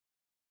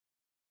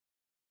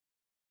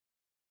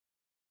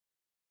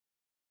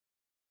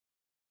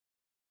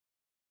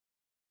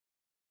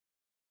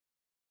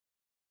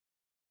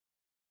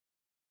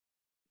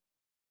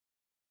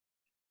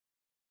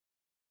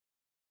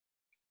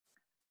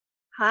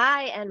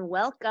Hi, and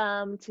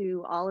welcome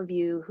to all of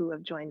you who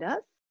have joined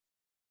us.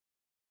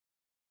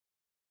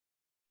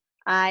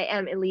 I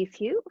am Elise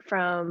Hu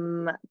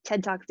from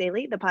TED Talks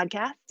Daily, the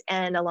podcast,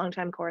 and a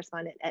longtime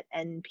correspondent at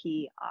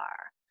NPR.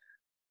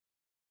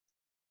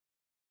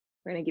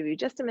 We're going to give you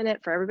just a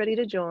minute for everybody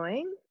to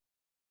join.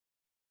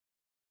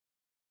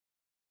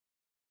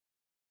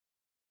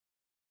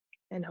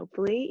 And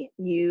hopefully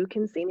you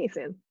can see me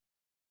soon.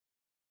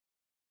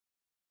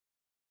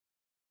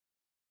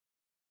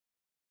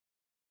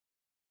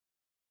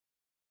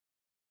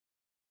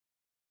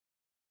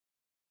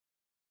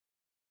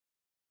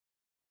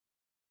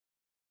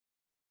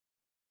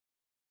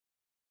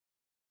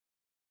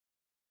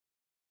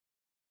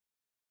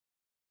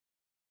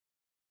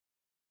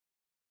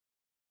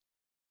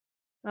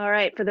 All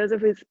right, for those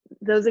of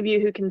you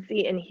who can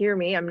see and hear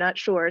me, I'm not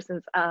sure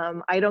since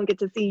I don't get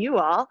to see you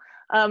all.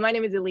 My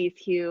name is Elise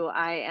Hu.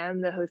 I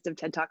am the host of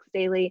TED Talks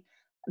Daily,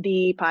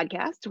 the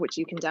podcast, which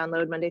you can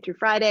download Monday through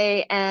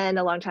Friday, and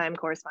a longtime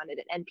correspondent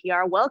at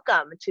NPR.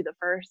 Welcome to the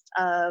first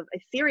of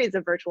a series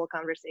of virtual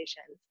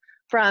conversations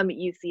from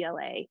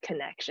UCLA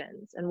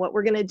Connections. And what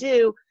we're going to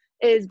do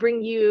is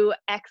bring you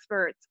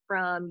experts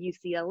from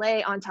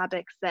UCLA on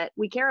topics that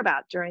we care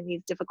about during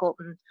these difficult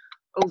and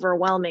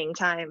overwhelming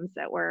times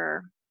that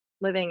we're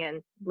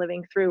living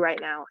through right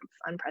now. It's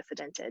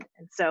unprecedented.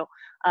 And so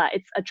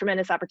it's a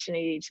tremendous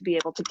opportunity to be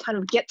able to kind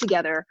of get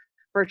together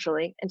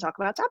virtually and talk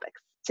about topics.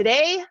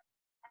 Today,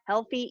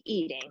 healthy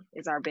eating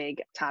is our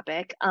big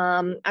topic.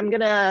 I'm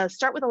gonna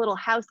start with a little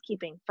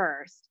housekeeping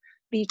first.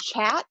 The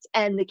chat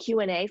and the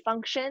Q&A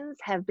functions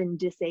have been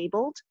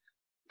disabled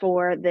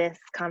for this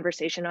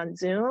conversation on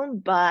Zoom,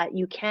 but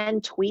you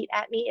can tweet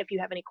at me if you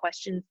have any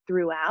questions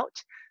throughout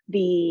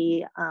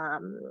the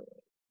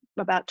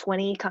about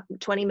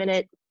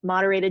 20-minute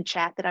moderated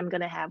chat that I'm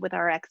going to have with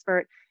our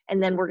expert.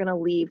 And then we're going to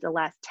leave the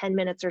last 10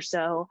 minutes or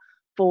so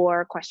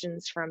for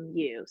questions from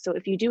you. So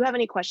if you do have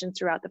any questions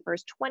throughout the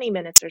first 20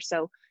 minutes or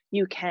so,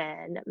 you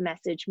can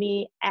message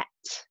me at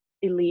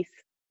Elise,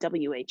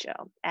 WHO,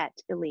 at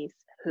Elise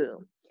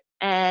Hu.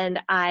 And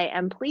I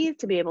am pleased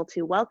to be able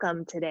to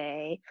welcome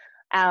today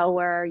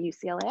our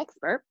UCLA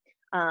expert.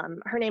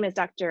 Her name is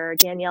Dr.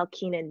 Danielle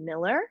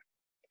Keenan-Miller.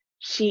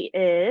 She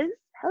is,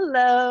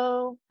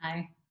 hello.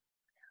 Hi.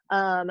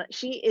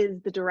 She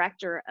is the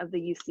director of the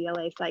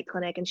UCLA Psych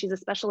Clinic, and she's a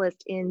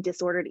specialist in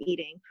disordered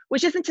eating,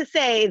 which isn't to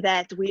say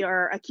that we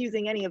are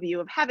accusing any of you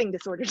of having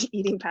disordered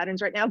eating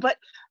patterns right now, but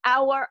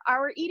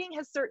our eating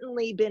has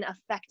certainly been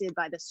affected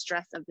by the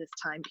stress of this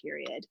time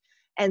period.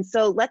 And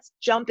so let's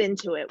jump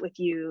into it with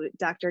you,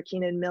 Dr.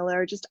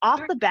 Keenan-Miller, just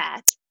off the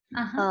bat.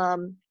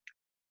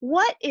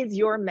 What is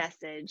your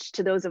message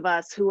to those of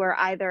us who are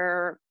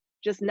either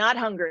just not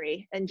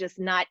hungry and just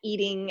not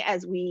eating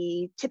as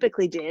we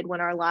typically did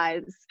when our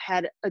lives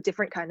had a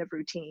different kind of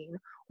routine,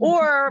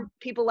 or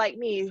people like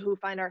me who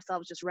find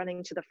ourselves just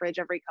running to the fridge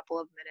every couple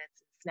of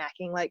minutes and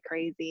snacking like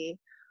crazy,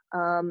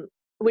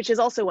 which is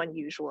also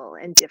unusual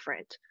and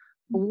different.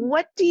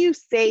 What do you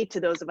say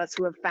to those of us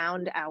who have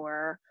found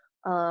our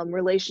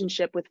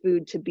relationship with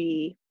food to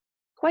be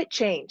quite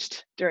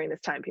changed during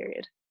this time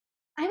period?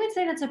 I would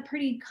say that's a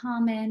pretty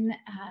common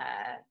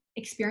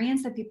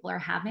experience that people are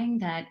having,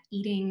 that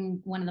eating,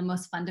 one of the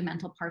most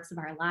fundamental parts of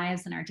our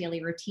lives and our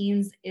daily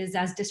routines, is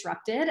as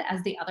disrupted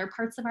as the other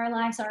parts of our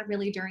lives are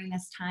really during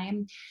this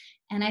time.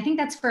 And I think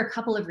that's for a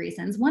couple of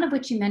reasons. One of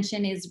which you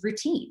mentioned is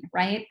routine,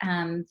 right?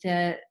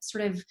 The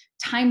sort of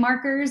time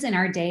markers in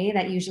our day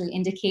that usually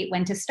indicate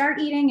when to start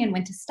eating and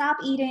when to stop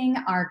eating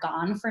are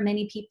gone for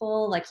many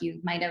people. Like, you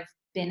might have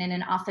been in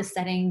an office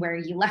setting where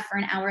you left for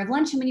an hour of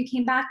lunch, and when you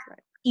came back,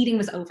 eating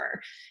was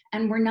over.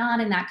 And we're not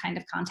in that kind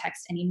of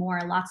context anymore.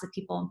 Lots of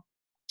people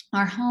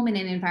are home and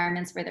in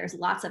environments where there's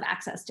lots of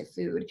access to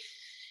food.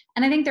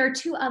 And I think there are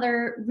two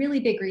other really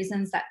big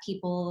reasons that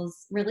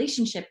people's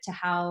relationship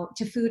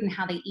to food and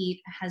how they eat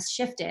has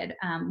shifted.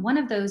 One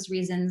of those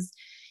reasons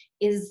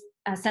is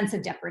a sense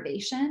of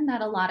deprivation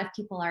that a lot of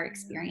people are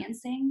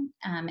experiencing.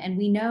 And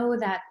we know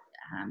that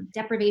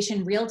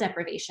deprivation, real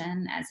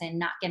deprivation, as in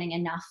not getting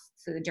enough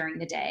food during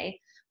the day,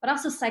 but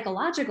also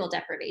psychological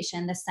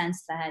deprivation, the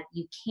sense that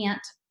you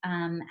can't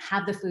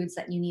have the foods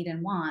that you need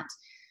and want,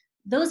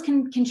 those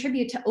can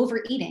contribute to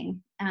overeating.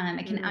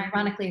 It can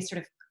ironically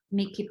sort of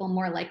make people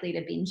more likely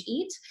to binge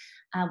eat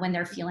when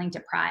they're feeling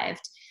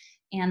deprived.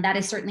 And that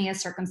is certainly a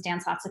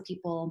circumstance lots of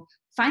people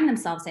find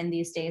themselves in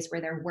these days,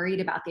 where they're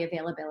worried about the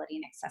availability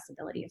and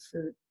accessibility of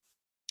food.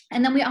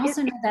 And then we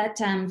also know that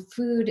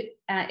food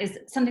is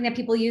something that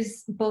people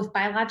use both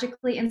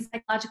biologically and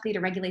psychologically to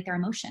regulate their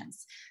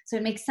emotions. So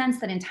it makes sense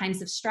that in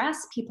times of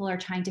stress, people are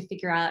trying to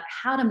figure out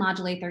how to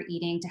modulate their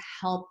eating to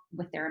help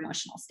with their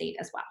emotional state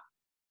as well.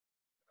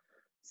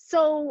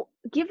 So,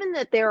 given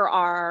that there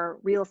are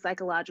real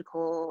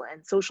psychological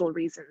and social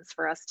reasons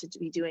for us to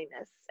be doing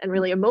this, and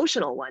really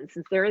emotional ones,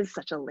 since there is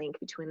such a link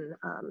between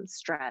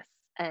stress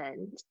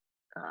and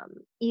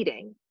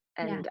eating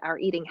and our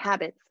eating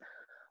habits,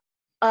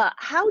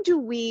 how do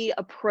we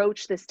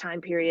approach this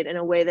time period in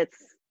a way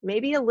that's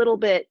maybe a little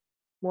bit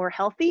more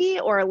healthy,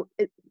 or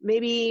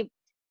maybe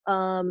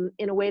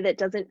in a way that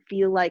doesn't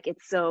feel like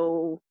it's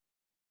so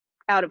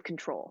out of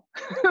control.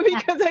 Yeah.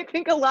 Because I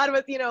think a lot of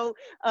us,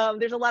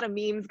 there's a lot of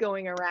memes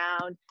going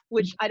around,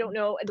 which I don't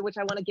know, which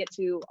I want to get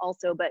to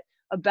also, but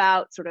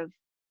about sort of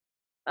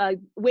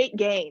weight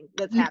gain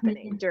that's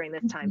happening Mhm. during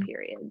this time Mhm.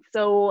 period.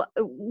 So,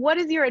 what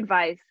is your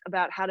advice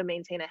about how to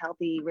maintain a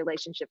healthy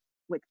relationship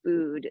with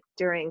food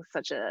during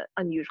such a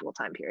unusual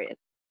time period?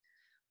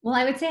 Well,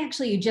 I would say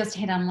actually you just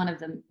hit on one of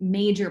the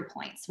major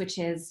points, which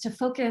is to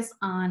focus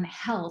on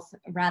health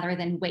rather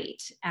than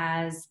weight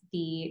as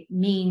the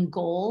main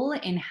goal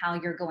in how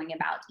you're going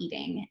about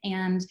eating.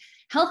 And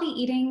healthy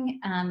eating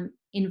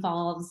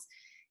involves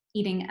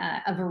eating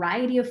a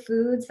variety of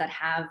foods that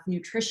have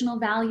nutritional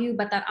value,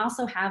 but that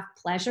also have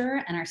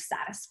pleasure and are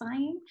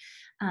satisfying.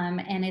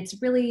 And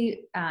it's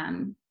really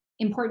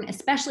important,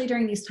 especially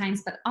during these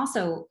times, but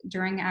also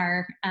during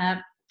our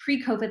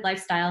pre-COVID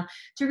lifestyle,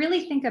 to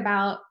really think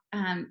about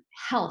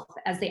health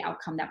as the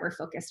outcome that we're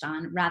focused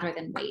on rather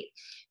than weight.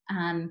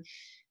 Um,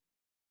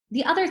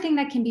 the other thing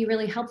that can be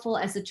really helpful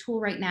as a tool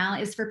right now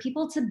is for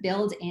people to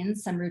build in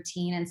some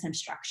routine and some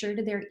structure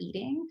to their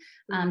eating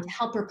to Mhm.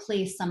 help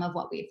replace some of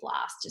what we've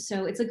lost.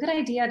 So it's a good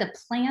idea to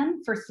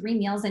plan for 3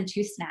 meals and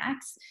 2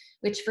 snacks,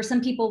 which for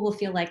some people will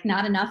feel like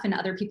not enough, and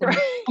other people might,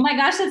 Right. oh my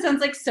gosh, that sounds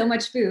like so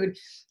much food.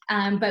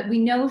 But we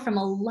know from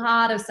a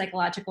lot of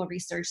psychological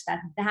research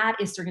that that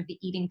is sort of the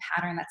eating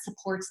pattern that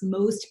supports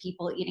most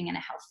people eating in a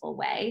healthful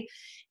way.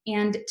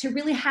 And to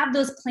really have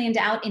those planned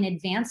out in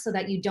advance so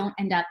that you don't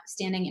end up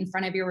standing in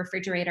front of your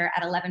refrigerator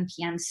at 11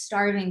 p.m.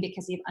 starving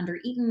because you've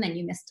undereaten and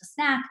you missed a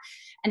snack.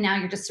 And now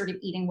you're just sort of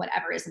eating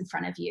whatever is in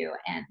front of you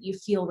and you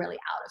feel really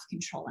out of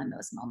control in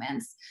those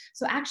moments.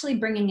 So, actually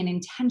bringing an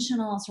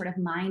intentional, sort of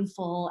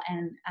mindful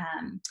and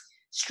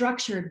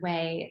structured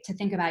way to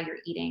think about your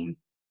eating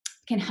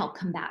can help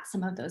combat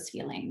some of those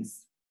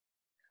feelings.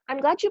 I'm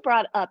glad you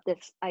brought up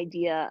this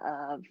idea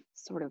of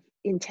sort of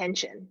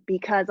intention,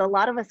 because a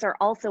lot of us are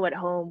also at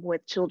home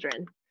with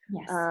children,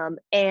 Yes.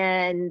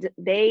 and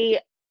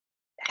they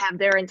have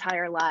their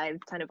entire lives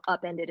kind of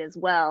upended as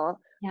well,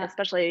 Yeah.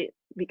 especially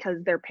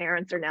because their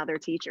parents are now their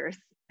teachers,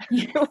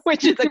 Yes.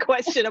 which is a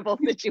questionable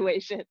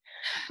situation.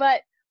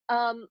 But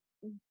um,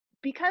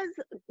 because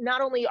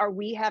not only are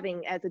we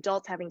having, as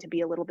adults, having to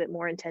be a little bit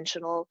more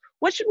intentional,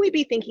 what should we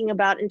be thinking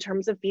about in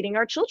terms of feeding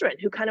our children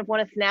who kind of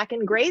want to snack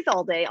and graze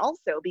all day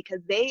also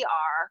because they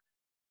are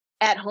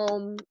at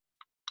home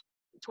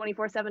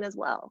 24/7 as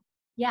well?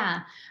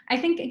 Yeah, I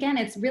think again,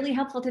 it's really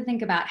helpful to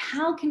think about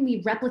how can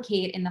we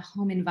replicate in the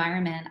home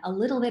environment a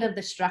little bit of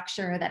the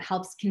structure that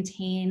helps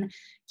contain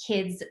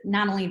kids,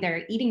 not only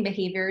their eating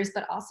behaviors,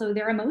 but also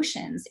their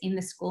emotions in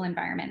the school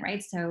environment,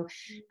 right? So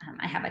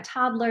I have a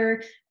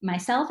toddler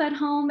myself at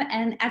home,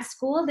 and at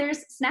school,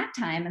 there's snack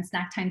time, and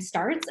snack time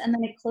starts and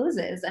then it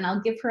closes. And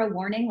I'll give her a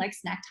warning like,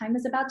 snack time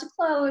is about to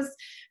close.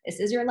 This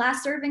is your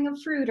last serving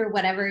of fruit or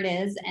whatever it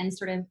is, and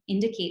sort of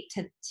indicate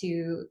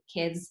to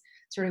kids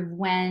sort of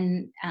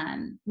when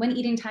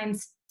eating time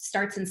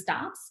starts and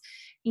stops.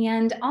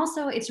 And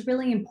also, it's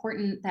really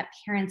important that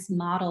parents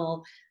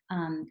model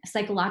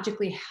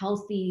psychologically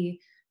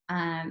healthy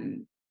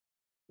um,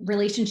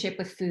 relationship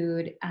with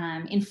food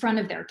in front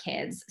of their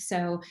kids.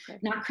 So, Okay.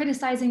 not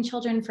criticizing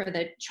children for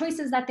the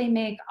choices that they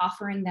make,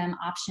 offering them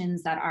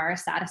options that are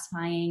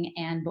satisfying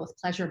and both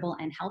pleasurable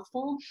and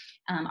healthful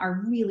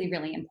are really,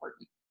 really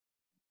important.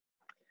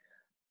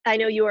 I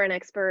know you are an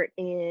expert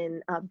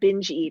in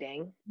binge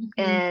eating. Mhm.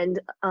 And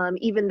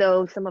even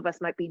though some of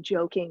us might be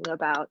joking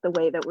about the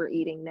way that we're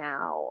eating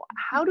now,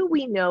 how do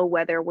we know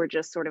whether we're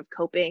just sort of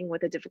coping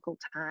with a difficult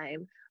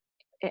time,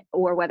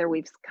 or whether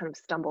we've kind of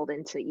stumbled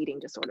into eating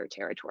disorder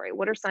territory?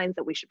 What are signs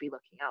that we should be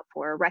looking out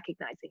for, or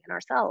recognizing in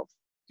ourselves?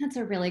 That's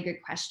a really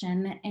good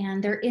question.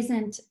 And there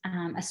isn't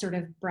a sort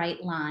of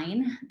bright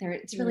line.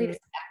 It's really a Mm,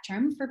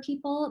 spectrum for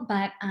people.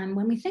 But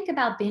when we think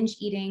about binge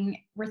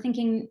eating, we're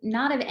thinking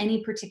not of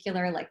any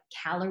particular like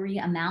calorie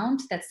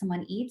amount that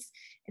someone eats.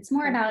 It's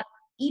more okay. about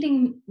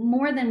eating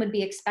more than would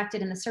be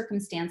expected in the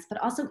circumstance, but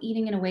also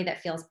eating in a way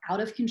that feels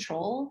out of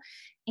control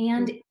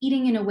and Mm,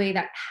 eating in a way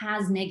that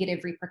has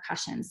negative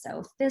repercussions.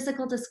 So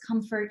physical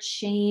discomfort,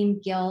 shame,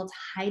 guilt,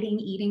 hiding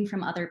eating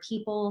from other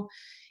people.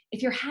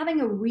 If you're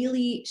having a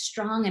really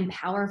strong and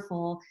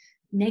powerful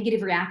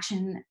negative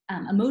reaction,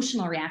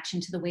 emotional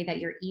reaction to the way that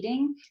you're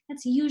eating,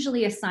 that's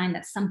usually a sign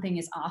that something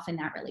is off in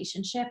that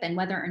relationship. And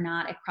whether or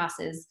not it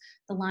crosses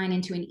the line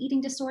into an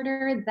eating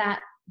disorder,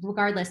 that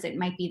regardless, it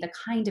might be the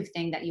kind of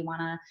thing that you want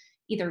to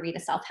either read a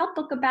self help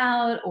book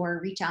about or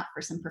reach out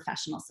for some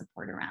professional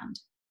support around.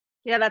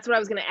 yeah, that's what I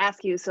was going to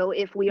ask you. So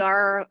if we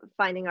are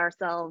finding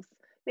ourselves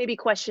maybe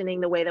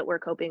questioning the way that we're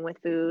coping with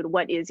food,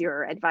 what is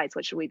your advice?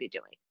 What should we be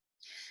doing?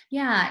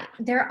 Yeah,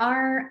 there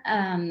are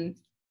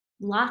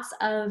lots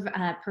of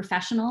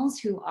professionals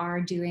who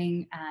are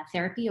doing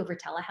therapy over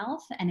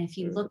telehealth. And if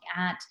you Mm, look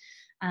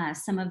at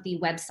some of the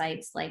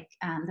websites, like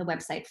the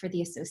website for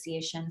the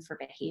Association for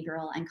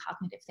Behavioral and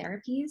Cognitive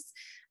Therapies,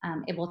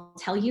 it will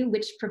tell you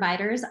which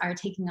providers are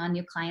taking on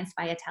new clients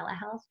via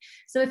telehealth.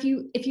 So if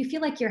you feel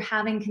like you're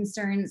having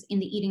concerns in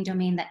the eating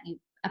domain that you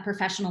a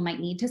professional might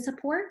need to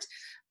support,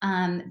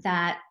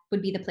 that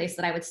would be the place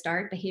that I would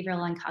start.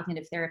 Behavioral and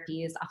cognitive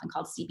therapy is often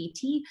called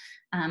CBT,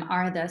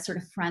 are the sort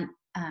of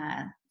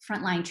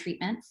frontline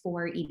treatment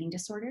for eating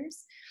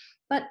disorders.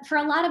 But for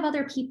a lot of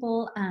other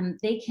people,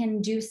 they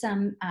can do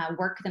some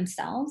work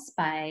themselves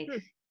by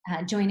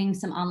joining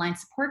some online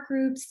support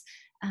groups,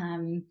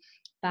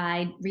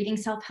 by reading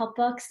self-help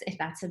books, if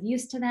that's of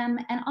use to them.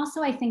 And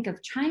also I think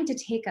of trying to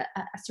take a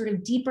sort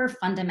of deeper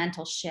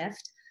fundamental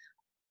shift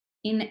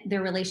in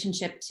their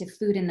relationship to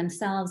food and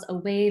themselves,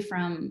 away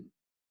from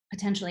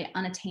potentially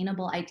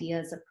unattainable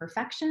ideas of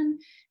perfection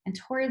and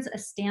towards a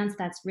stance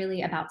that's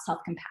really about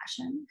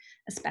self-compassion,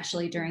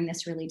 especially during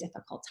this really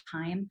difficult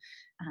time.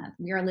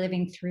 We are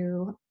living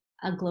through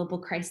a global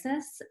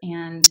crisis,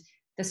 and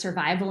the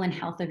survival and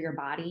health of your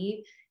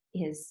body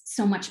is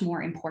so much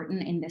more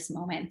important in this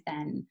moment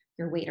than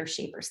your weight or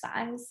shape or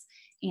size.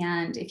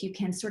 And if you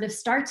can sort of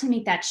start to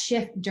make that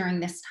shift during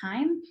this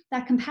time,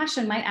 that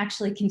compassion might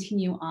actually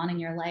continue on in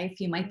your life.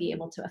 You might be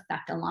able to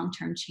affect a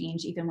long-term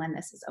change even when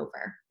this is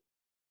over.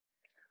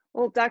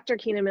 Well, Dr.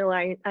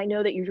 Keenan-Miller, I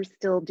know that you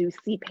still do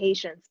see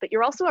patients, but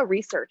you're also a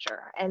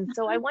researcher. And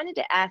so I wanted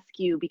to ask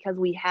you, because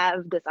we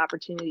have this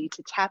opportunity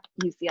to tap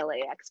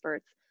UCLA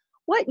experts,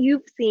 what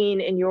you've seen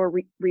in your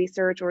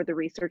research or the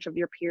research of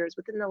your peers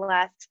within the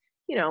last,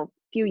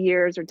 few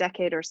years or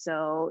decade or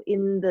so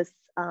in this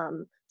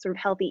sort of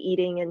healthy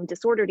eating and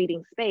disordered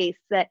eating space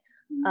that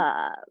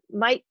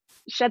might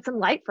shed some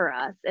light for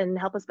us and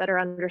help us better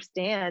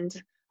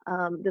understand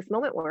this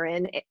moment we're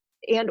in,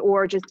 and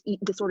or just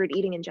disordered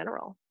eating in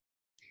general.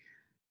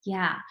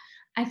 Yeah,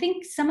 I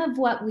think some of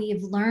what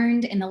we've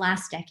learned in the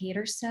last decade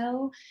or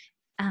so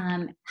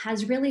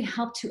has really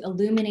helped to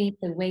illuminate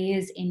the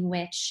ways in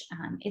which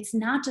it's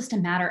not just a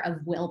matter of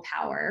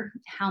willpower,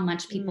 how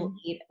much people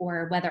eat,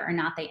 or whether or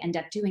not they end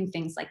up doing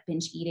things like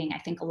binge eating. I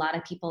think a lot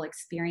of people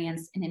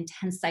experience an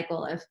intense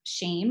cycle of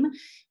shame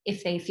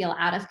if they feel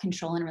out of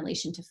control in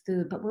relation to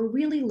food. But we're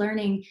really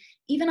learning,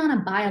 even on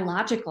a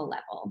biological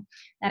level,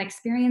 that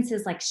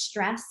experiences like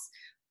stress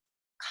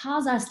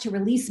cause us to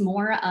release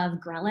more of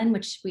ghrelin,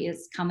 which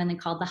is commonly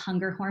called the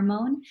hunger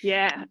hormone.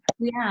 Yeah.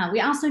 Yeah, we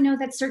also know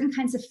that certain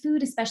kinds of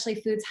food, especially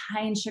foods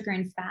high in sugar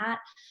and fat,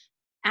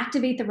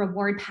 activate the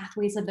reward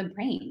pathways of the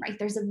brain, right?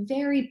 There's a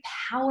very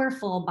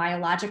powerful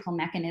biological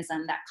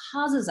mechanism that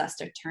causes us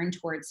to turn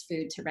towards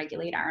food to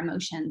regulate our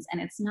emotions.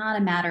 And it's not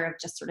a matter of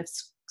just sort of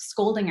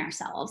scolding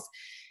ourselves.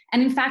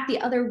 And in fact,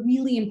 the other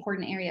really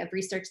important area of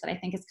research that I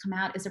think has come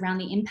out is around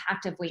the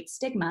impact of weight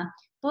stigma,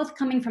 both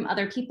coming from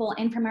other people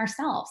and from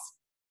ourselves.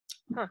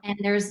 And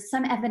there's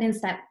some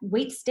evidence that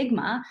weight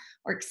stigma,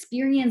 or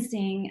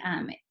experiencing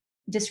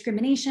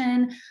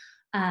discrimination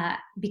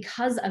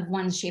because of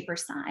one's shape or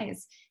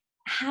size,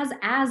 has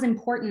as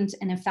important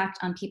an effect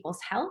on people's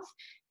health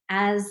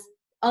as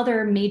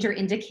other major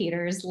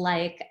indicators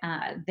like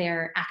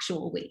their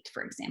actual weight,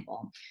 for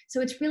example.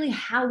 So it's really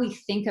how we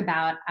think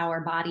about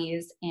our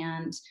bodies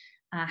and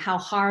how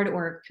hard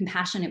or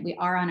compassionate we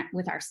are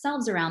with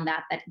ourselves around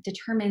that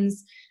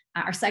determines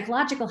our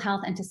psychological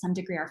health and to some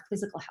degree our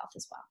physical health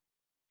as well.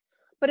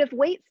 But if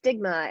weight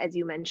stigma, as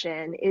you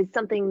mentioned, is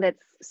something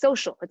that's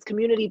social, it's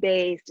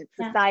community-based, it's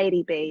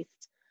society-based,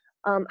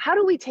 how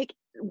do we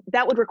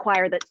that would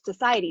require that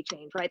society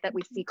change, right? That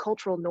we see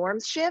cultural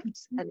norms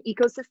shift, an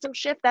ecosystem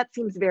shift. That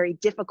seems very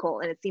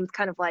difficult. And it seems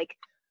kind of like,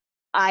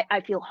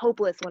 I feel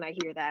hopeless when I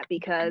hear that,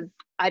 because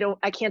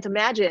I can't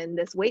imagine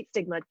this weight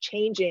stigma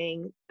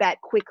changing that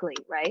quickly,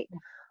 right?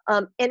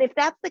 And if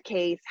that's the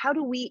case, how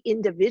do we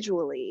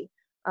individually,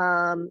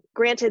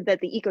 granted that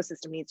the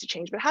ecosystem needs to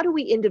change, but how do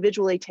we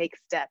individually take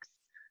steps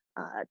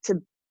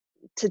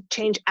to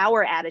change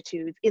our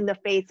attitudes in the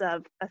face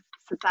of a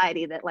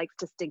society that likes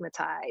to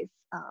stigmatize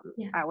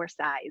our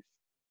size?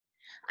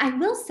 I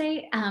will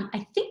say,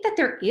 I think that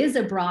there is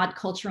a broad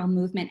cultural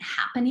movement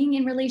happening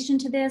in relation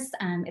to this.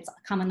 It's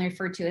commonly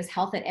referred to as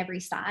health at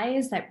every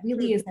size, that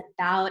really is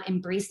about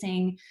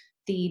embracing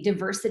the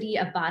diversity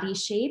of body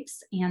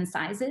shapes and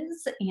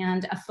sizes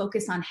and a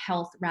focus on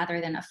health rather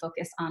than a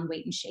focus on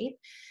weight and shape.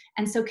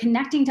 And so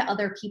connecting to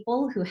other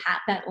people who have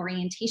that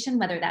orientation,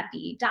 whether that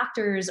be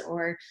doctors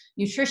or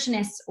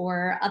nutritionists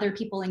or other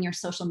people in your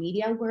social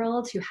media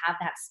world who have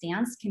that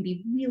stance, can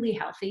be really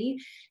healthy.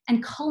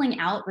 And culling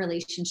out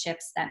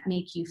relationships that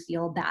make you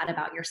feel bad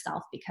about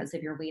yourself because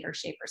of your weight or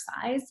shape or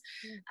size.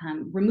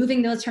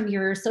 Removing those from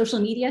your social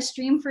media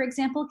stream, for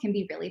example, can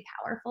be really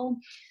powerful.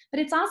 But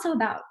it's also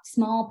about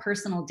small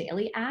personal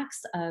daily acts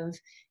of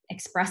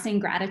expressing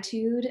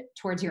gratitude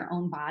towards your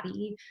own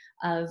body,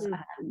 of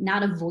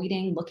not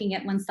avoiding looking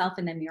at oneself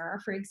in the mirror,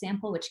 for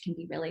example, which can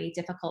be really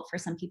difficult for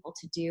some people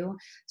to do,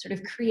 sort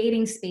of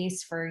creating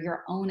space for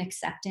your own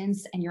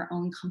acceptance and your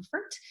own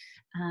comfort.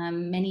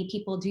 Many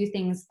people do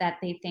things that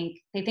they think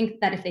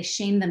that if they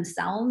shame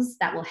themselves,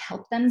 that will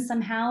help them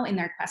somehow in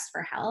their quest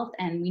for health.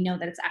 And we know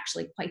that it's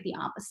actually quite the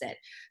opposite.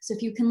 So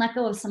if you can let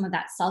go of some of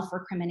that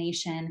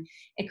self-recrimination,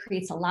 it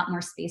creates a lot more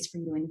space for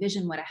you to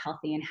envision what a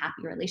healthy and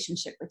happy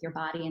relationship with your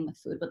body and with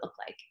food would look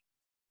like.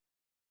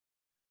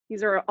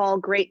 These are all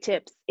great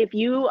tips. If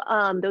you,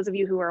 those of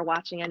you who are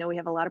watching, I know we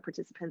have a lot of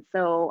participants.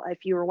 So if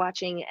you are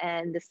watching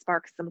and this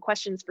sparks some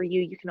questions for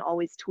you, you can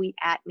always tweet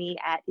at me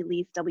at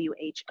Elise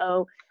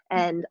WHO,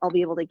 and I'll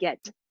be able to get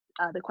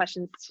the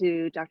questions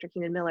to Dr.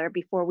 Keenan-Miller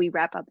before we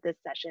wrap up this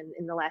session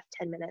in the last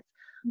 10 minutes.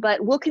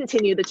 But we'll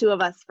continue, the two of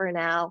us, for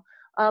now.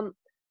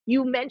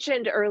 You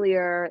mentioned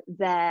earlier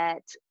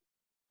that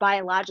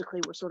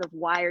biologically we're sort of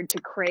wired to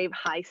crave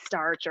high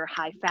starch or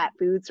high fat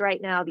foods right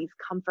now, these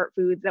comfort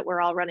foods that we're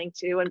all running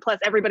to, and plus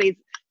everybody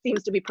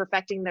seems to be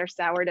perfecting their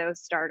sourdough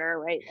starter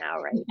right now,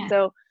 right? Yeah.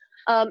 So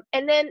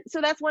and then so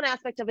that's one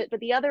aspect of it, but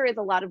the other is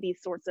a lot of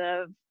these sorts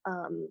of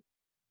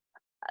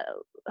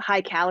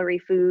high calorie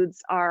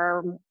foods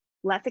are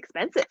less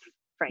expensive,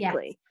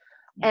 frankly.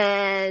 Yes.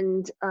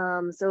 And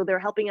so they're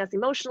helping us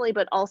emotionally,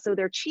 but also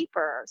they're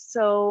cheaper.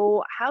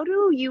 So how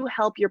do you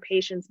help your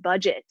patients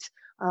budget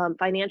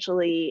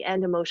financially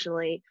and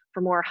emotionally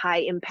for more high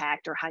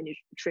impact or high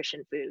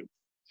nutrition foods?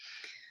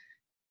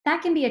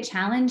 That can be a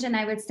challenge. And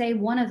I would say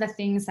one of the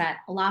things that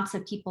lots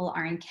of people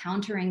are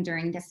encountering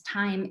during this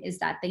time is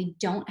that they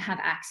don't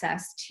have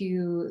access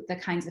to the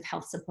kinds of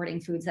health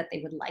supporting foods that they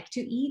would like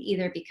to eat,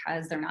 either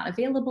because they're not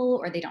available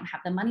or they don't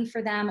have the money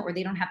for them or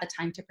they don't have the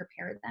time to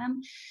prepare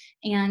them.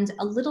 And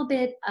a little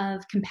bit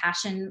of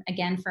compassion,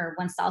 again, for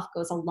oneself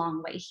goes a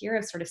long way here,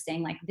 of sort of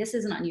saying, like, this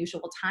is an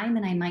unusual time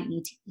and I might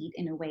need to eat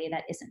in a way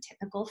that isn't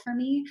typical for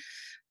me.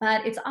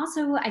 But it's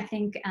also, I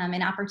think,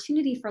 an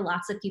opportunity for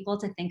lots of people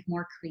to think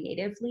more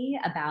creatively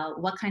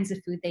about what kinds of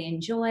food they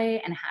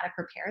enjoy and how to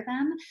prepare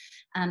them.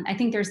 I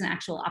think there's an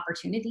actual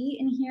opportunity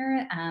in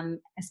here,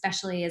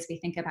 especially as we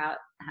think about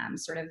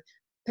sort of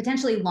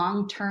potentially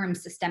long-term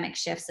systemic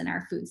shifts in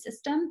our food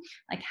system.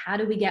 Like, how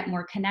do we get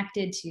more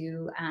connected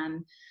to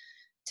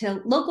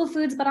local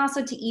foods, but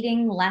also to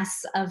eating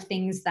less of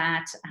things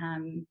that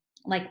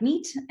like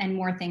meat and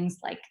more things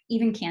like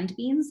even canned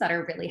beans that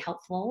are really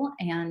helpful.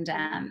 And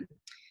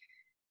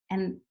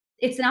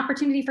it's an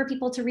opportunity for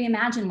people to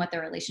reimagine what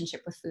their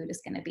relationship with food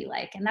is going to be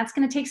like. And that's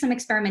going to take some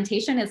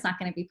experimentation. It's not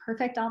going to be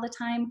perfect all the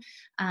time.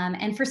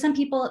 And for some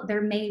people,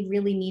 there may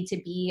really need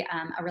to be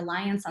a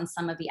reliance on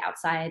some of the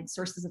outside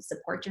sources of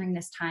support during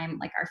this time,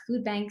 like our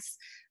food banks,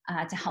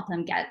 to help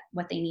them get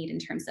what they need in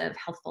terms of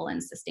healthful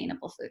and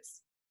sustainable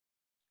foods.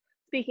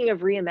 Speaking of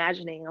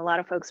reimagining, a lot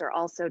of folks are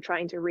also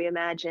trying to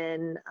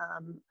reimagine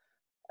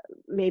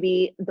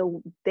maybe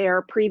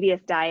their previous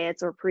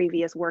diets or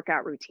previous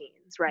workout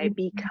routines, right?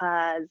 Mm-hmm.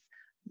 Because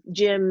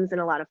gyms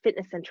and a lot of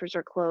fitness centers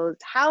are closed.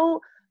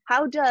 How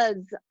does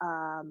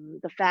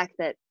the fact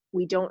that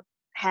we don't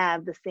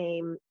have the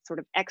same sort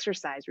of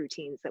exercise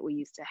routines that we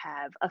used to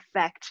have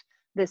affect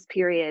this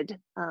period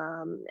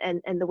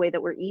and the way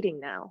that we're eating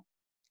now?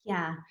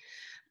 Yeah.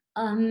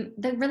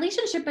 The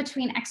relationship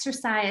between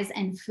exercise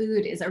and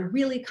food is a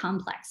really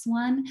complex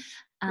one.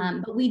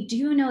 But we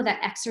do know that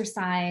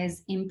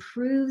exercise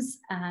improves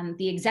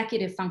the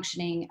executive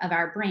functioning of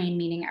our brain,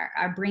 meaning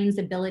our brain's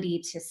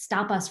ability to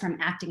stop us from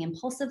acting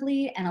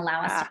impulsively and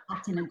allow us to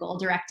act in a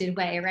goal-directed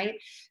way, right?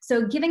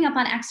 So giving up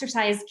on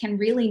exercise can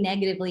really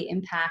negatively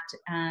impact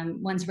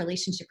one's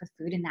relationship with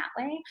food in that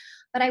way.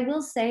 But I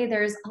will say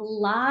there's a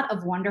lot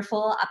of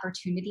wonderful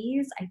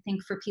opportunities, I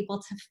think, for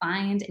people to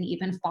find and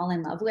even fall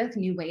in love with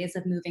new ways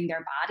of moving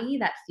their body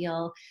that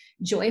feel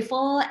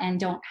joyful and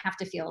don't have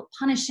to feel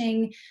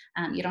punishing.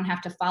 You don't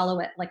have to follow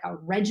it like a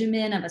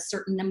regimen of a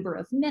certain number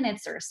of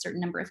minutes or a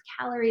certain number of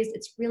calories.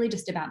 It's really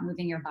just about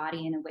moving your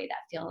body in a way that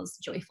feels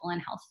joyful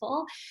and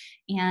healthful.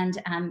 And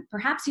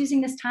perhaps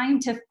using this time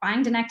to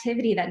find an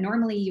activity that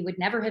normally you would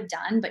never have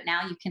done, but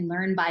now you can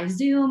learn by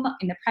Zoom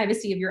in the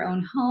privacy of your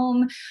own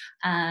home,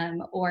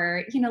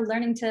 or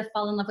learning to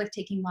fall in love with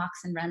taking walks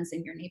and runs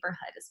in your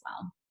neighborhood as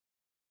well.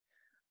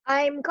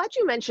 I'm glad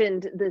you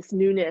mentioned this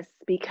newness,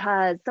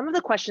 because some of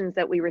the questions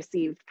that we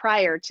received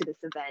prior to this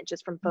event,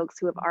 just from folks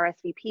who have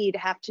RSVP'd,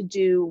 have to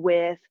do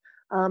with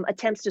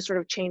attempts to sort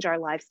of change our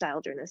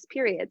lifestyle during this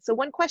period. So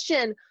one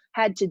question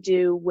had to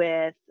do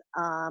with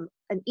an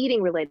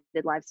eating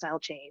related lifestyle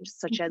change,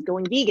 such as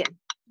going vegan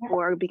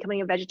or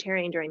becoming a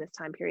vegetarian during this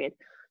time period.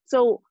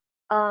 So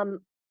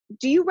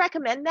do you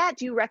recommend that?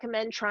 Do you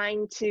recommend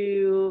trying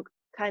to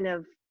kind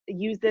of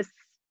use this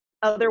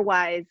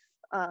otherwise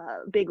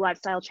big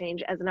lifestyle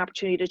change as an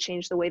opportunity to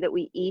change the way that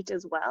we eat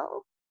as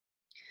well?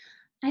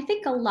 I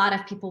think a lot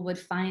of people would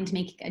find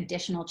making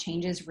additional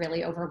changes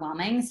really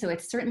overwhelming. So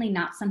it's certainly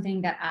not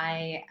something that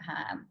I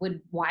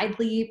would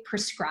widely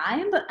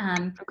prescribe.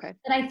 Okay.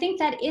 But I think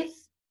that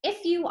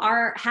if you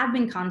have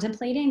been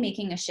contemplating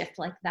making a shift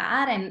like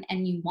that,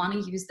 and you want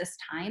to use this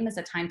time as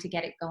a time to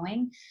get it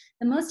going,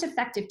 the most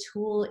effective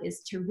tool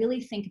is to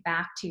really think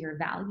back to your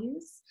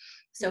values.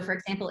 So for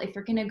example, if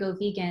you're going to go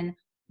vegan,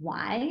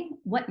 why?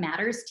 What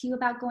matters to you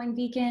about going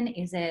vegan?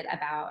 Is it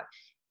about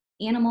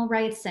animal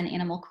rights and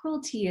animal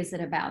cruelty? Is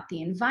it about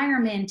the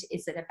environment?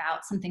 Is it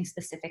about something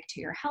specific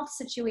to your health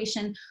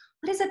situation?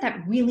 What is it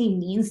that really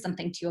means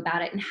something to you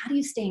about it? And how do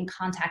you stay in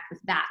contact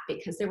with that?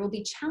 Because there will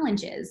be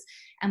challenges.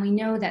 And we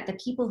know that the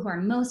people who are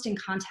most in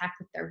contact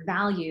with their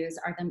values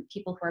are the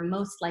people who are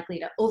most likely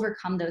to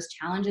overcome those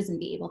challenges and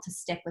be able to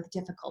stick with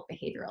difficult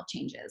behavioral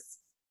changes.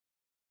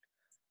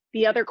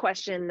 The other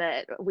question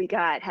that we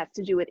got has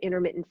to do with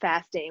intermittent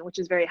fasting, which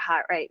is very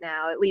hot right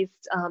now, at least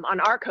on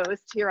our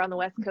coast, here on the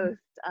West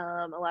Coast.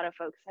 A lot of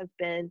folks have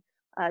been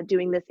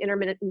doing this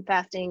intermittent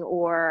fasting,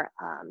 or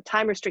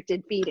time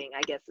restricted feeding,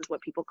 I guess is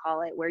what people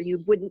call it, where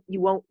you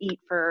won't eat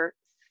for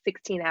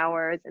 16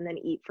 hours and then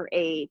eat for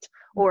 8,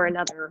 or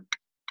another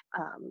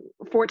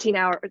 14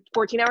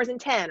 hours and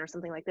 10, or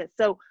something like this.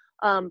 So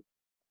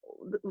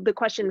the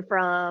question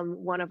from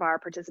one of our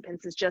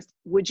participants is just,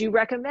 would you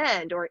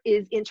recommend, or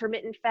is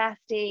intermittent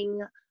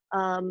fasting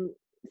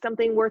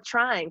something worth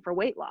trying for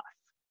weight loss?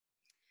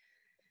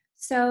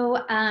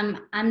 So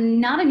I'm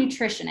not a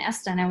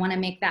nutritionist, and I want to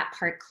make that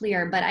part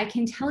clear, but I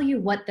can tell you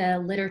what the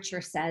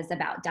literature says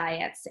about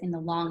diets in the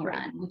long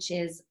run, which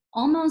is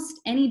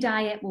almost any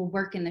diet will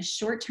work in the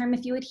short term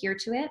if you adhere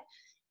to it,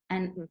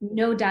 and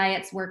no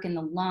diets work in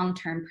the long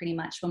term pretty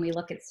much when we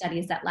look at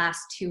studies that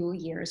last 2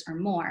 years or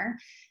more.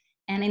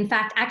 And in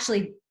fact,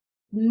 actually,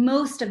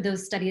 most of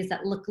those studies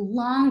that look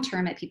long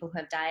term at people who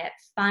have diet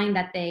find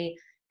that they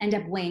end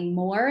up weighing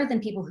more than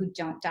people who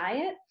don't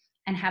diet,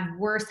 and have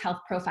worse health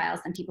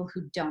profiles than people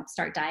who don't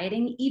start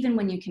dieting, even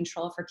when you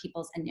control for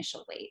people's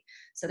initial weight.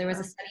 So there was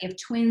a study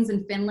of twins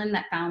in Finland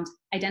that found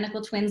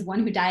identical twins,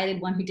 one who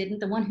dieted, one who didn't.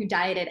 The one who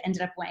dieted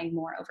ended up weighing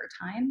more over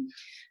time.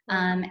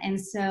 And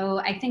so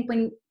I think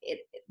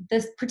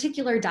this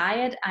particular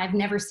diet, I've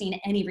never seen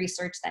any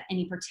research that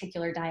any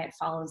particular diet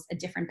follows a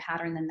different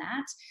pattern than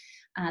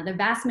that. The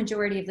vast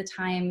majority of the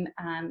time,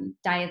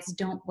 diets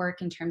don't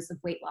work in terms of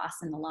weight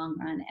loss in the long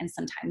run, and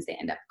sometimes they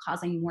end up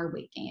causing more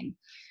weight gain.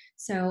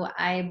 So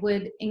I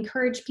would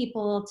encourage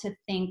people to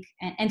think,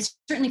 and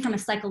certainly from a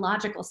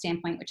psychological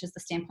standpoint, which is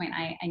the standpoint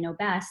I know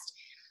best,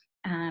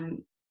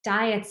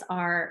 diets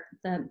are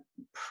the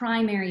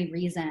primary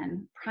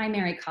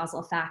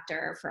causal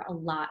factor for a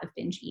lot of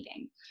binge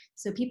eating.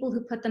 So people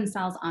who put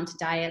themselves onto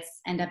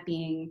diets end up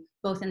being,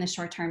 both in the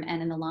short term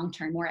and in the long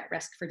term, more at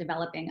risk for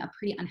developing a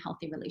pretty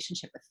unhealthy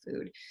relationship with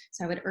food.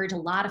 So I would urge a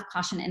lot of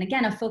caution, and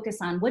again, a focus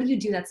on what do you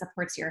do that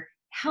supports your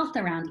health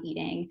around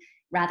eating,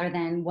 rather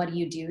than what do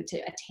you do to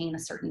attain a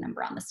certain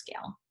number on the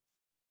scale.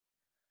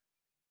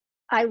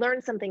 I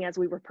learned something as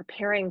we were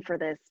preparing for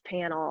this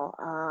panel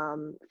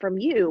from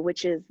you,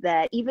 which is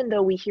that even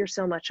though we hear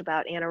so much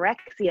about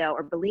anorexia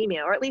or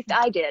bulimia, or at least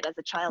I did as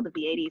a child of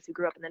the 80s who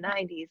grew up in the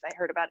 90s, I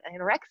heard about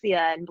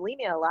anorexia and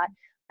bulimia a lot,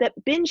 that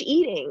binge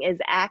eating is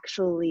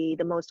actually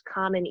the most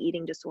common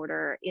eating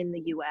disorder in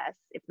the US,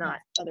 if not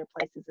other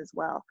places as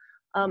well.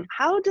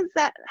 How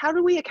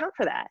do we account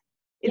for that?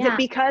 Is it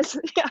because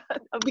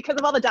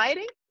of all the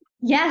dieting?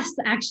 Yes,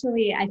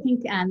 actually, I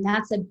think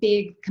that's a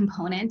big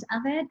component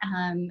of it.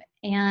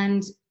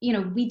 And,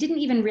 we didn't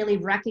even really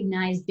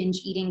recognize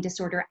binge eating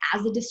disorder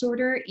as a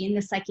disorder in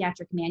the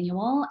psychiatric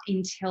manual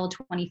until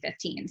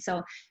 2015.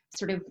 So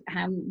sort of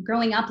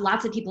growing up,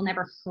 lots of people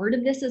never heard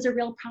of this as a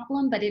real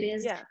problem, but it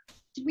is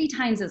 3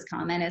 times as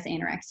common as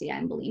anorexia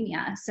and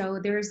bulimia. So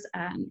there's,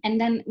 and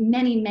then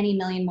many, many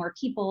million more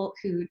people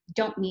who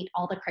don't meet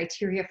all the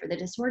criteria for the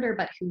disorder,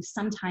 but who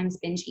sometimes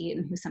binge eat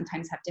and who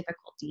sometimes have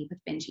difficulty with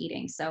binge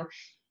eating. So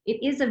it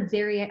is a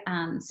very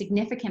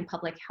significant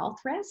public health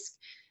risk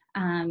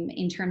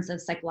in terms of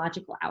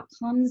psychological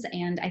outcomes.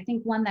 And I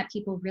think one that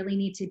people really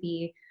need to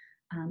be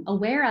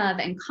aware of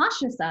and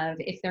cautious of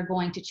if they're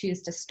going to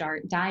choose to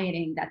start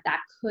dieting, that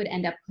could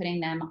end up putting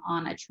them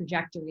on a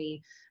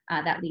trajectory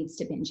that leads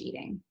to binge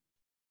eating.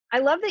 I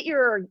love that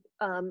you're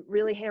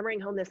really hammering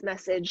home this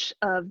message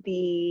of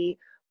the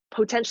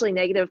potentially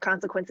negative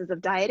consequences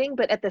of dieting,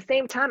 but at the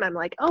same time, I'm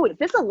like, oh, is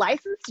this a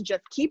license to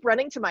just keep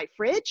running to my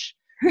fridge?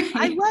 Right.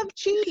 I love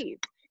cheese.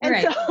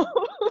 And so,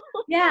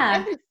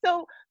 and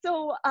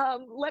so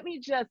let me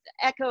just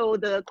echo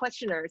the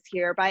questioners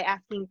here by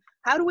asking,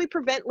 how do we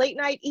prevent late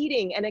night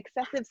eating and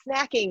excessive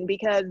snacking?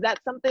 Because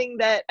that's something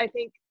that I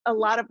think a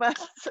lot of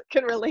us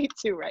can relate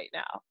to right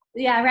now.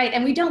 Yeah, right.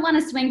 And we don't want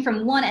to swing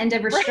from one end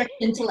of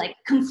restriction to like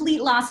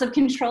complete loss of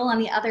control on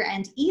the other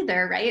end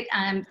either, right?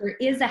 There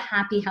is a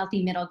happy,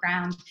 healthy middle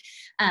ground.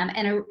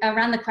 And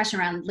around the question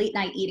around late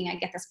night eating, I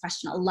get this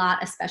question a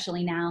lot,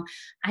 especially now.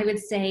 I would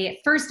say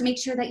first, make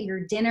sure that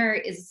your dinner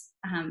is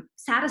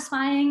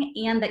satisfying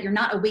and that you're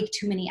not awake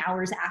too many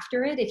hours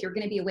after it. If you're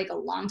going to be awake a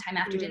long time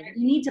after dinner,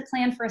 you need to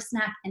plan for a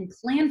snack and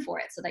plan for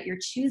it so that you're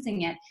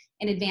choosing it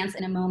in advance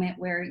in a moment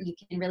where you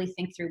can really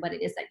think through what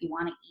it is that you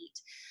want to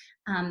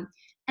eat.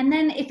 And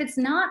then if it's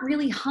not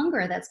really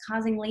hunger that's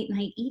causing late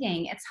night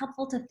eating, it's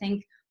helpful to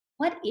think,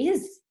 what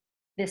is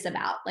this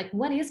about? Like,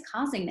 what is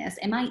causing this?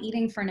 Am I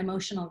eating for an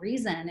emotional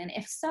reason? And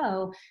if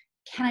so,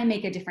 can I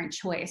make a different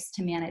choice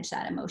to manage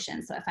that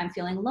emotion? So if I'm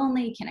feeling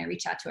lonely, can I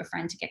reach out to a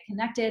friend to get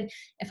connected?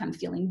 If I'm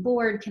feeling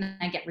bored, can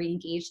I get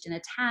re-engaged in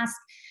a task?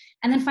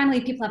 And then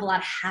finally, people have a lot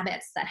of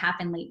habits that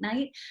happen late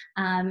night.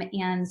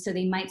 And so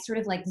they might sort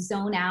of like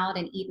zone out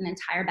and eat an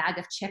entire bag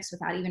of chips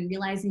without even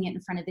realizing it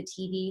in front of the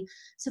TV.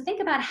 So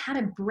think about how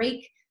to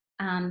break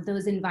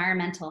those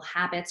environmental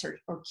habits or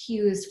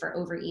cues for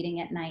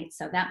overeating at night.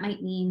 So that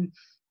might mean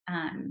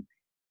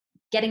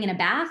getting in a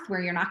bath where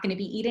you're not going to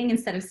be eating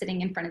instead of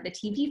sitting in front of the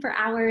TV for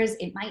hours.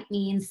 It might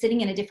mean sitting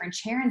in a different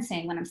chair and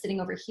saying, when I'm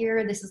sitting over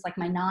here, this is like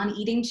my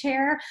non-eating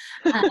chair.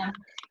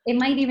 It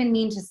might even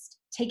mean just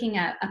taking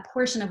a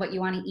portion of what you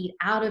want to eat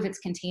out of its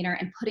container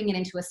and putting it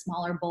into a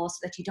smaller bowl so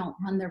that you don't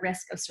run the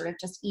risk of sort of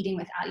just eating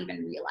without even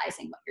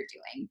realizing what you're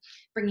doing,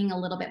 bringing a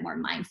little bit more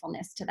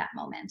mindfulness to that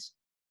moment.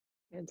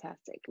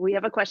 Fantastic. We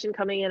have a question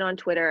coming in on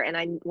Twitter, and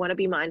I want to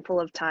be mindful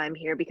of time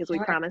here because we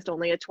Sure. promised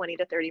only a 20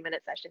 to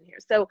 30-minute session here.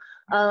 So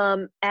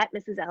at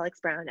Mrs. Alex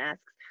Brown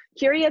asks,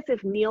 curious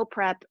if meal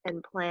prep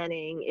and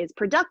planning is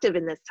productive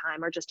in this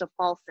time or just a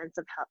false sense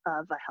of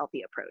a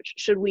healthy approach.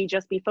 Should we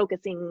just be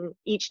focusing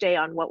each day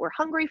on what we're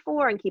hungry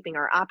for and keeping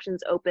our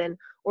options open,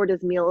 or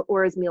is meal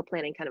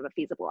planning kind of a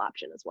feasible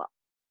option as well?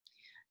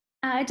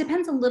 It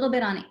depends a little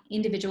bit on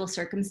individual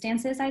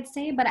circumstances, I'd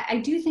say, but I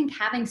do think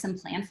having some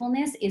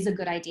planfulness is a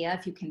good idea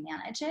if you can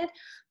manage it,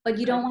 but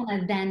you don't want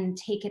to then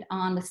take it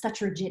on with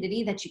such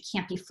rigidity that you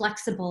can't be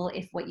flexible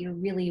if what you're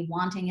really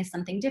wanting is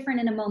something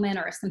different in a moment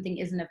or if something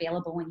isn't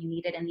available when you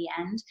need it in the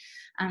end.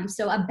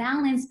 So a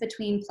balance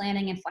between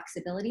planning and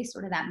flexibility,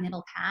 sort of that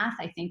middle path,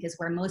 I think is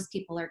where most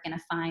people are going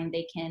to find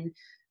they can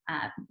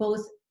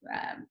both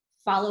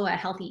follow a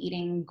healthy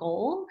eating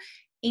goal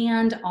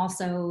and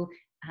also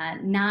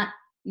not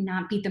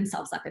beat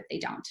themselves up if they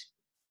don't.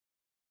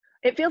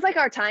 It feels like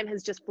our time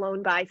has just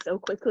flown by so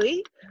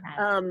quickly.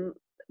 Yes.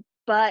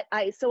 But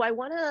I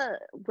want to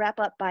wrap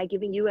up by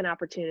giving you an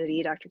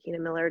opportunity, Dr.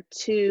 Keenan-Miller,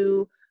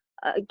 to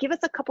give us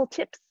a couple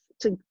tips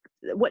to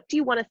what do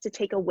you want us to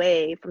take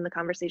away from the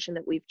conversation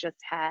that we've just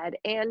had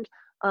and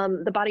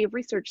the body of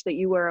research that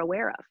you were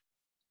aware of.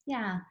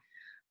 Yeah.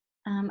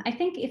 I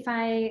think if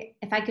I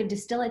could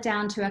distill it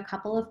down to a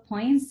couple of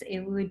points,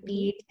 it would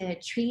be to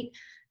treat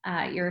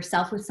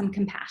yourself with some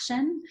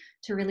compassion,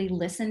 to really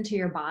listen to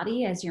your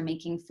body as you're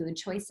making food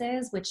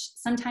choices, which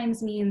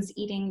sometimes means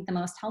eating the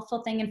most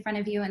healthful thing in front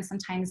of you and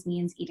sometimes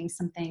means eating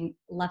something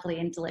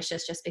lovely and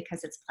delicious just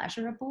because it's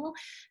pleasurable.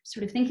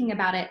 Sort of thinking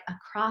about it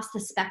across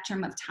the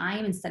spectrum of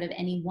time instead of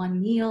any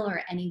one meal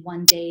or any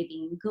one day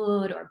being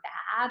good or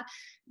bad,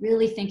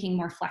 really thinking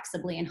more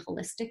flexibly and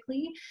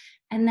holistically.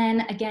 And then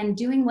again,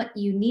 doing what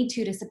you need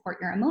to support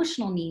your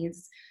emotional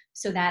needs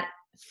so that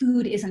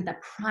food isn't the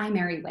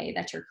primary way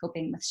that you're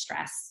coping with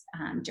stress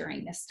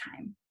during this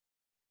time.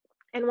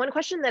 And one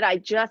question that I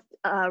just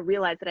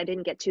realized that I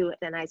didn't get to,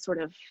 and I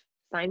sort of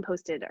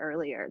signposted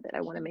earlier that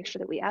I want to make sure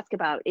that we ask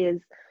about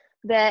is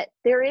that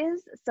there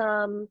is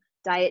some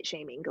diet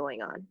shaming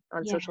going on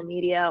Yeah. social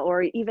media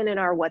or even in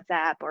our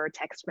WhatsApp or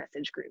text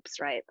message groups,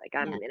 right? Like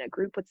I'm Yeah. in a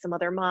group with some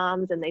other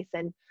moms and they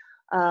send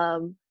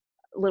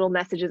little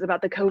messages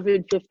about the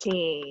COVID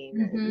 15,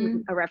 Mm-hmm.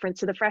 a reference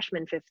to the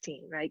freshman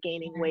 15, right?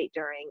 Gaining Sure. weight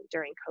during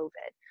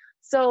COVID.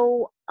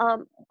 So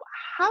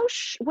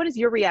what is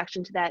your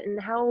reaction to that,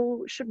 and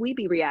how should we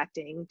be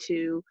reacting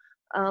to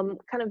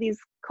kind of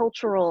these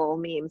cultural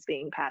memes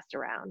being passed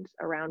around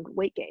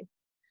weight gain?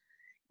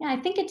 Yeah, I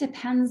think it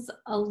depends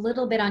a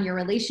little bit on your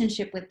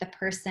relationship with the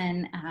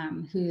person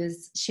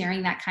who's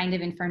sharing that kind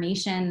of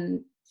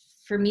information.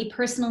 For me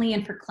personally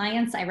and for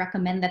clients, I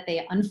recommend that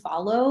they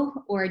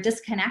unfollow or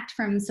disconnect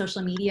from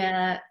social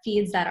media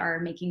feeds that are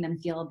making them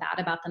feel bad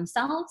about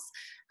themselves.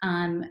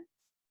 Um,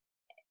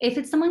 if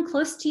it's someone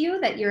close to you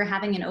that you're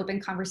having an open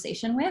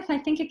conversation with, I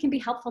think it can be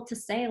helpful to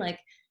say like,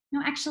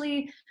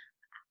 actually,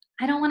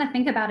 I don't want to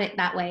think about it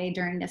that way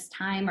during this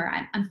time, or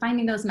I'm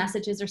finding those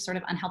messages are sort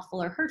of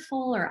unhelpful or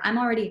hurtful, or I'm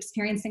already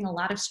experiencing a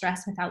lot of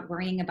stress without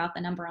worrying about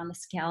the number on the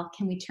scale.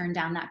 Can we turn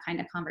down that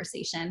kind of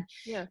conversation?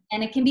 Yeah.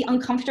 And it can be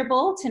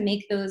uncomfortable to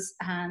make those,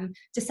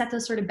 to set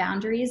those sort of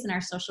boundaries in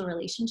our social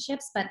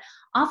relationships. But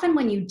often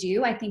when you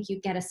do, I think you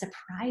get a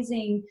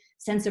surprising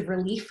sense of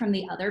relief from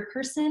the other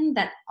person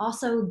that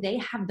also they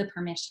have the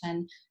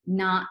permission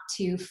not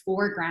to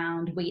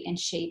foreground weight and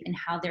shape in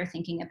how they're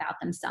thinking about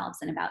themselves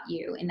and about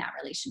you in that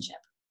relationship.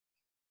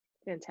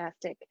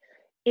 Fantastic.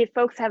 If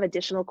folks have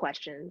additional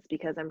questions,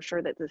 because I'm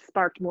sure that this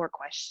sparked more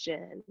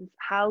questions,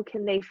 how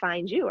can they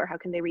find you or how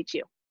can they reach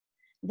you?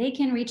 They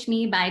can reach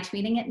me by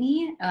tweeting at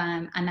me.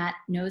 I'm at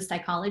Knows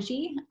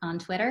Psychology on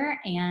Twitter,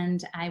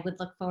 and I would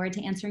look forward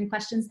to answering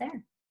questions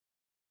there.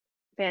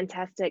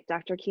 Fantastic.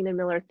 Dr.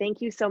 Keenan-Miller,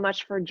 thank you so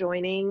much for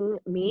joining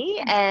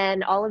me,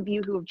 and all of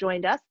you who have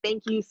joined us,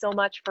 thank you so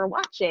much for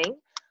watching.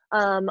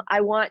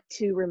 I want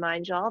to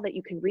remind y'all that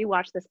you can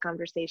rewatch this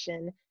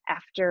conversation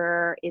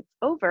after it's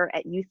over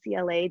at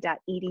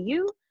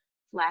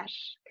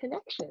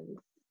ucla.edu/connections.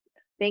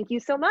 Thank you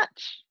so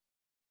much.